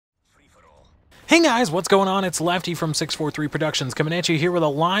Hey guys, what's going on? It's Lefty from 643 Productions coming at you here with a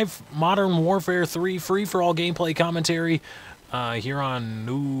live Modern Warfare 3 free-for-all gameplay commentary here on,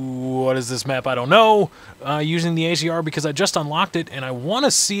 what is this map? I don't know, using the ACR because I just unlocked it and I want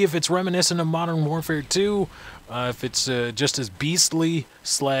to see if it's reminiscent of Modern Warfare 2, if it's just as beastly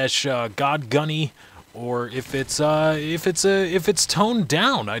slash god gunny, or if it's toned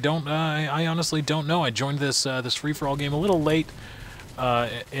down. I honestly don't know. I joined this free-for-all game a little late.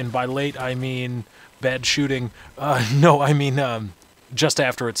 And by late, I mean bad shooting. No, I mean just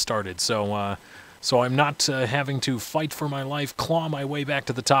after it started. So I'm not having to fight for my life, claw my way back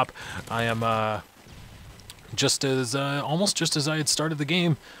to the top. I am almost just as I had started the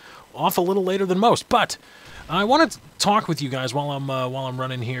game, off a little later than most. But I want to talk with you guys while I'm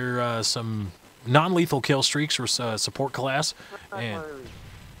running here some non-lethal kill streaks for support class,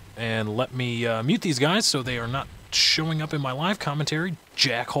 and let me mute these guys so they are not showing up in my live commentary.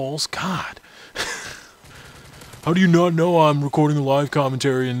 Jackholes. God. How do you not know I'm recording a live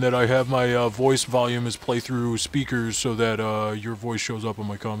commentary and that I have my voice volume as playthrough speakers so that your voice shows up on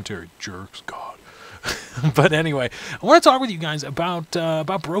my commentary? Jerks. God. But anyway, I want to talk with you guys about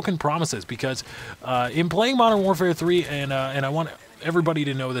broken promises, because in playing Modern Warfare 3, and I want everybody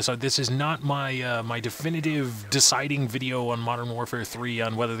to know this, this is not my my definitive deciding video on Modern Warfare 3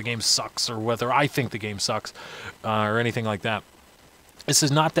 on whether the game sucks or whether I think the game sucks or anything like that. This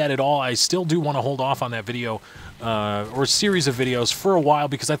is not that at all. I still do want to hold off on that video or series of videos for a while,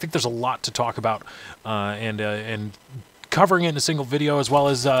 because I think there's a lot to talk about, and covering it in a single video, as well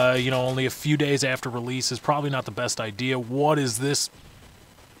as only a few days after release, is probably not the best idea. What is this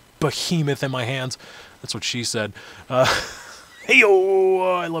behemoth in my hands? That's what she said. Hey-oh,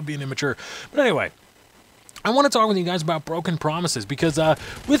 I love being immature. But anyway, I want to talk with you guys about broken promises, because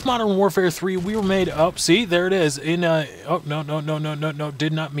with Modern Warfare 3, we were made... Oh, see, there it is. In oh, no,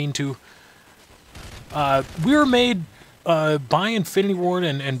 did not mean to. We were made by Infinity Ward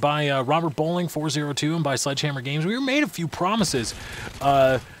and by Robert Bowling 402 and by Sledgehammer Games. We were made a few promises.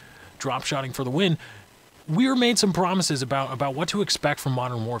 Drop shotting for the win. We were made some promises about what to expect from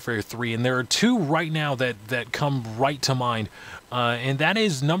Modern Warfare 3, and there are two right now that come right to mind, and that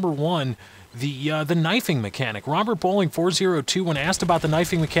is, number one, the knifing mechanic. Robert Bowling 402, when asked about the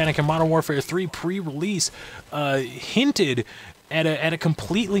knifing mechanic in Modern Warfare 3 pre-release, hinted at a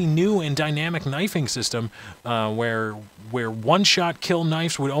completely new and dynamic knifing system, where one-shot kill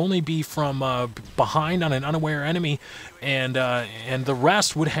knives would only be from behind on an unaware enemy, and the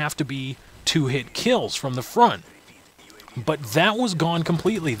rest would have to be two-hit kills from the front. But that was gone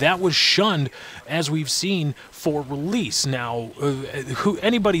completely. That was shunned, as we've seen, for release. Now,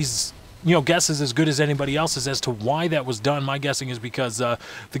 anybody's guess is as good as anybody else's as to why that was done. My guessing is because the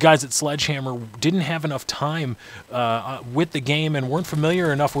guys at Sledgehammer didn't have enough time with the game and weren't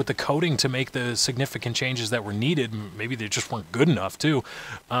familiar enough with the coding to make the significant changes that were needed. Maybe they just weren't good enough, too.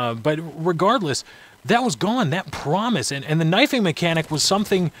 But regardless, that was gone, that promise. And the knifing mechanic was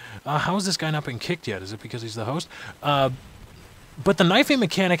something... how has this guy not been kicked yet? Is it because he's the host? But the knifing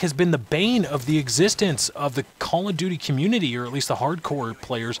mechanic has been the bane of the existence of the Call of Duty community, or at least the hardcore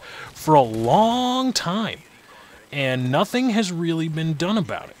players, for a long time. And nothing has really been done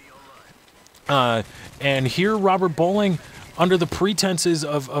about it. And here, Robert Bowling, under the pretenses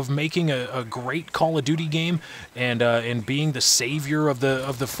of making a great Call of Duty game and being the savior of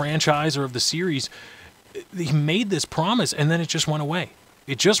the franchise or of the series, he made this promise, and then it just went away.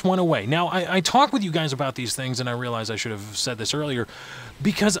 It just went away. Now, I talk with you guys about these things, and I realize I should have said this earlier,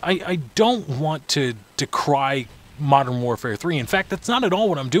 because I don't want to decry Modern Warfare 3. In fact, that's not at all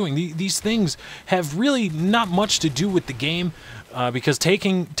what I'm doing. These things have really not much to do with the game, because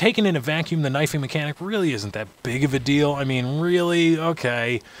taken in a vacuum, the knifing mechanic really isn't that big of a deal. I mean, really,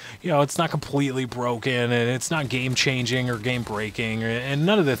 okay, it's not completely broken, and it's not game-changing or game-breaking, and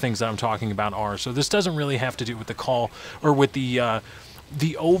none of the things that I'm talking about are. So this doesn't really have to do with the call, or with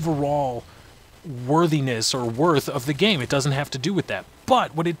the overall worthiness or worth of the game. It doesn't have to do with that.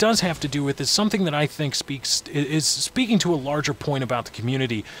 But what it does have to do with is something that I think is speaking to a larger point about the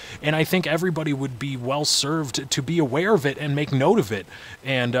community, and I think everybody would be well served to be aware of it and make note of it.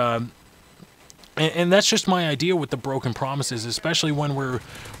 And that's just my idea with the broken promises, especially when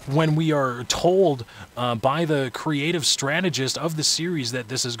we are told by the creative strategist of the series that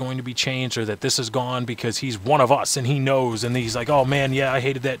this is going to be changed, or that this is gone because he's one of us and he knows, and he's like, oh man, yeah, I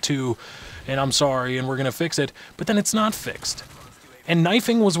hated that too, and I'm sorry, and we're going to fix it. But then it's not fixed. And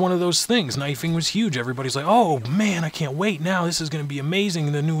knifing was one of those things. Knifing was huge. Everybody's like, oh man, I can't wait now. This is going to be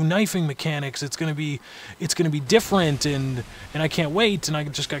amazing. The new knifing mechanics, it's going to be different, and I can't wait. And I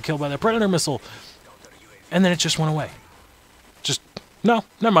just got killed by that Predator missile. And then it just went away. No,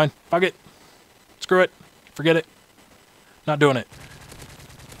 never mind. Fuck it. Screw it. Forget it. Not doing it.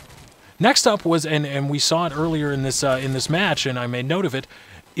 Next up was, and we saw it earlier in this match, and I made note of it,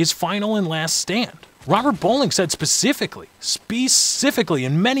 is Final and Last Stand. Robert Bowling said specifically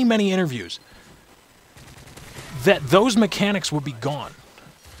in many, many interviews, that those mechanics would be gone.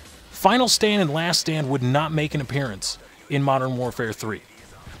 Final Stand and Last Stand would not make an appearance in Modern Warfare 3.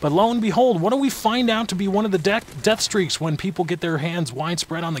 But lo and behold, what do we find out to be one of the death streaks when people get their hands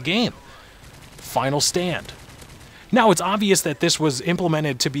widespread on the game? Final Stand. Now, it's obvious that this was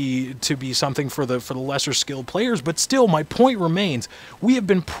implemented to be something for the lesser skilled players, but still, my point remains. We have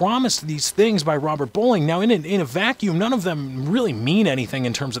been promised these things by Robert Bowling. Now, in a vacuum, none of them really mean anything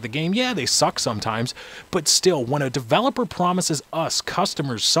in terms of the game. Yeah, they suck sometimes, but still, when a developer promises us,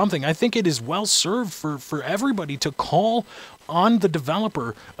 customers, something, I think it is well served for everybody to call on the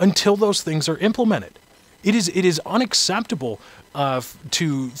developer until those things are implemented. It is unacceptable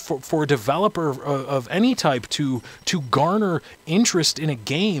for a developer of any type to garner interest in a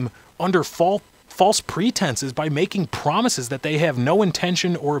game under false pretenses by making promises that they have no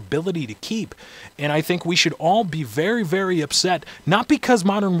intention or ability to keep. And I think we should all be very, very upset, not because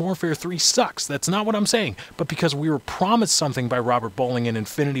Modern Warfare 3 sucks, that's not what I'm saying, but because we were promised something by Robert Bowling and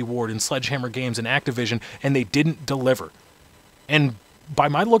Infinity Ward and Sledgehammer Games and Activision, and they didn't deliver. And by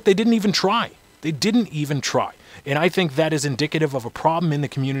my look, they didn't even try. They didn't even try. And I think that is indicative of a problem in the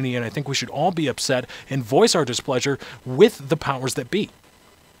community, and I think we should all be upset and voice our displeasure with the powers that be.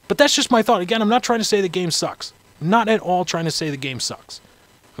 But that's just my thought. Again, I'm not trying to say the game sucks. I'm not at all trying to say the game sucks.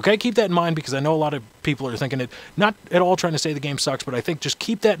 Okay, keep that in mind, because I know a lot of people are thinking it. Not at all trying to say the game sucks, but I think just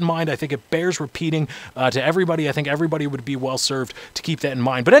keep that in mind. I think it bears repeating to everybody. I think everybody would be well served to keep that in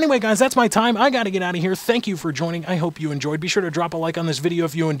mind. But anyway, guys, that's my time. I got to get out of here. Thank you for joining. I hope you enjoyed. Be sure to drop a like on this video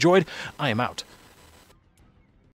if you enjoyed. I am out.